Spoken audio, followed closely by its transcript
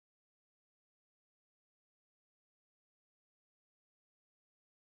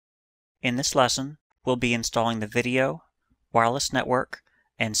In this lesson, we'll be installing the video, wireless network,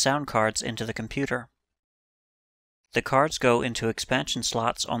 and sound cards into the computer. The cards go into expansion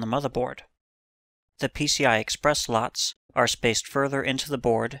slots on the motherboard. The PCI Express slots are spaced further into the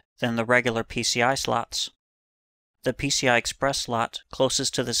board than the regular PCI slots. The PCI Express slot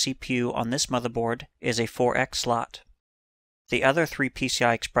closest to the CPU on this motherboard is a 4X slot. The other three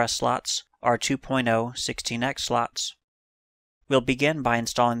PCI Express slots are 2.0 16X slots. We'll begin by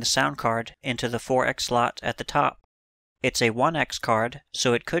installing the sound card into the 4X slot at the top. It's a 1X card,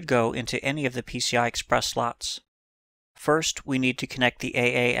 so it could go into any of the PCI Express slots. First, we need to connect the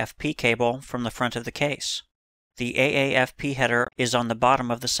AAFP cable from the front of the case. The AAFP header is on the bottom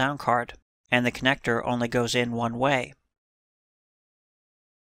of the sound card, and the connector only goes in one way.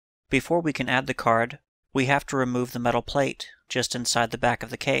 Before we can add the card, we have to remove the metal plate just inside the back of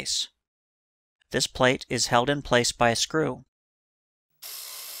the case. This plate is held in place by a screw.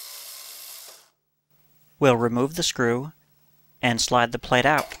 We'll remove the screw and slide the plate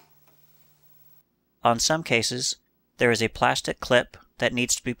out. On some cases, there is a plastic clip that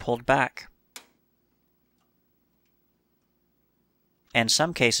needs to be pulled back. In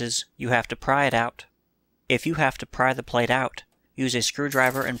some cases, you have to pry it out. If you have to pry the plate out, use a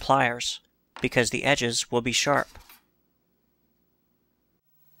screwdriver and pliers, because the edges will be sharp.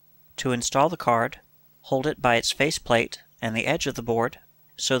 To install the card, hold it by its faceplate and the edge of the board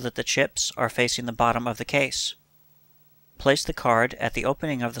so that the chips are facing the bottom of the case. Place the card at the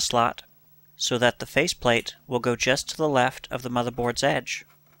opening of the slot so that the faceplate will go just to the left of the motherboard's edge.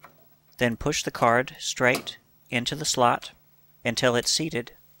 Then push the card straight into the slot until it's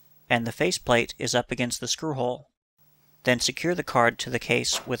seated and the faceplate is up against the screw hole. Then secure the card to the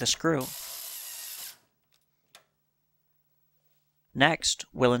case with a screw. Next,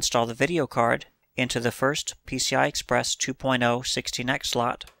 we'll install the video card into the first PCI Express 2.0 16X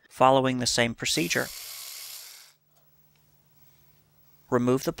slot, following the same procedure.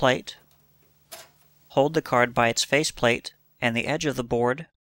 Remove the plate. Hold the card by its faceplate and the edge of the board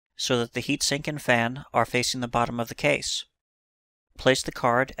so that the heatsink and fan are facing the bottom of the case. Place the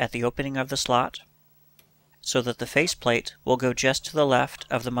card at the opening of the slot so that the faceplate will go just to the left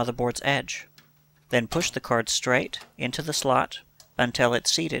of the motherboard's edge. Then push the card straight into the slot until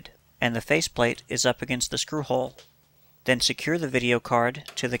it's seated and the faceplate is up against the screw hole. Then secure the video card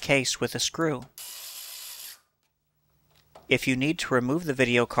to the case with a screw. If you need to remove the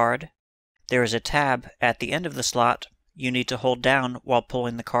video card, there is a tab at the end of the slot you need to hold down while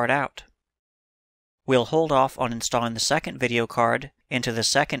pulling the card out. We'll hold off on installing the second video card into the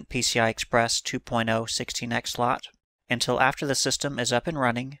second PCI Express 2.0 16X slot until after the system is up and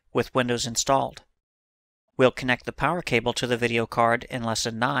running with Windows installed. We'll connect the power cable to the video card in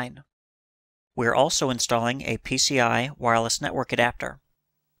Lesson 9. We're also installing a PCI wireless network adapter.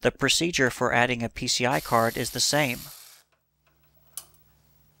 The procedure for adding a PCI card is the same.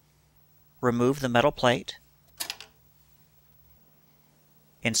 Remove the metal plate.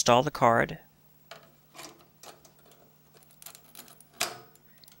 Install the card.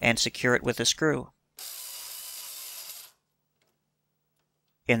 And secure it with a screw.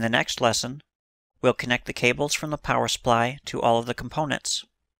 In the next lesson, we'll connect the cables from the power supply to all of the components.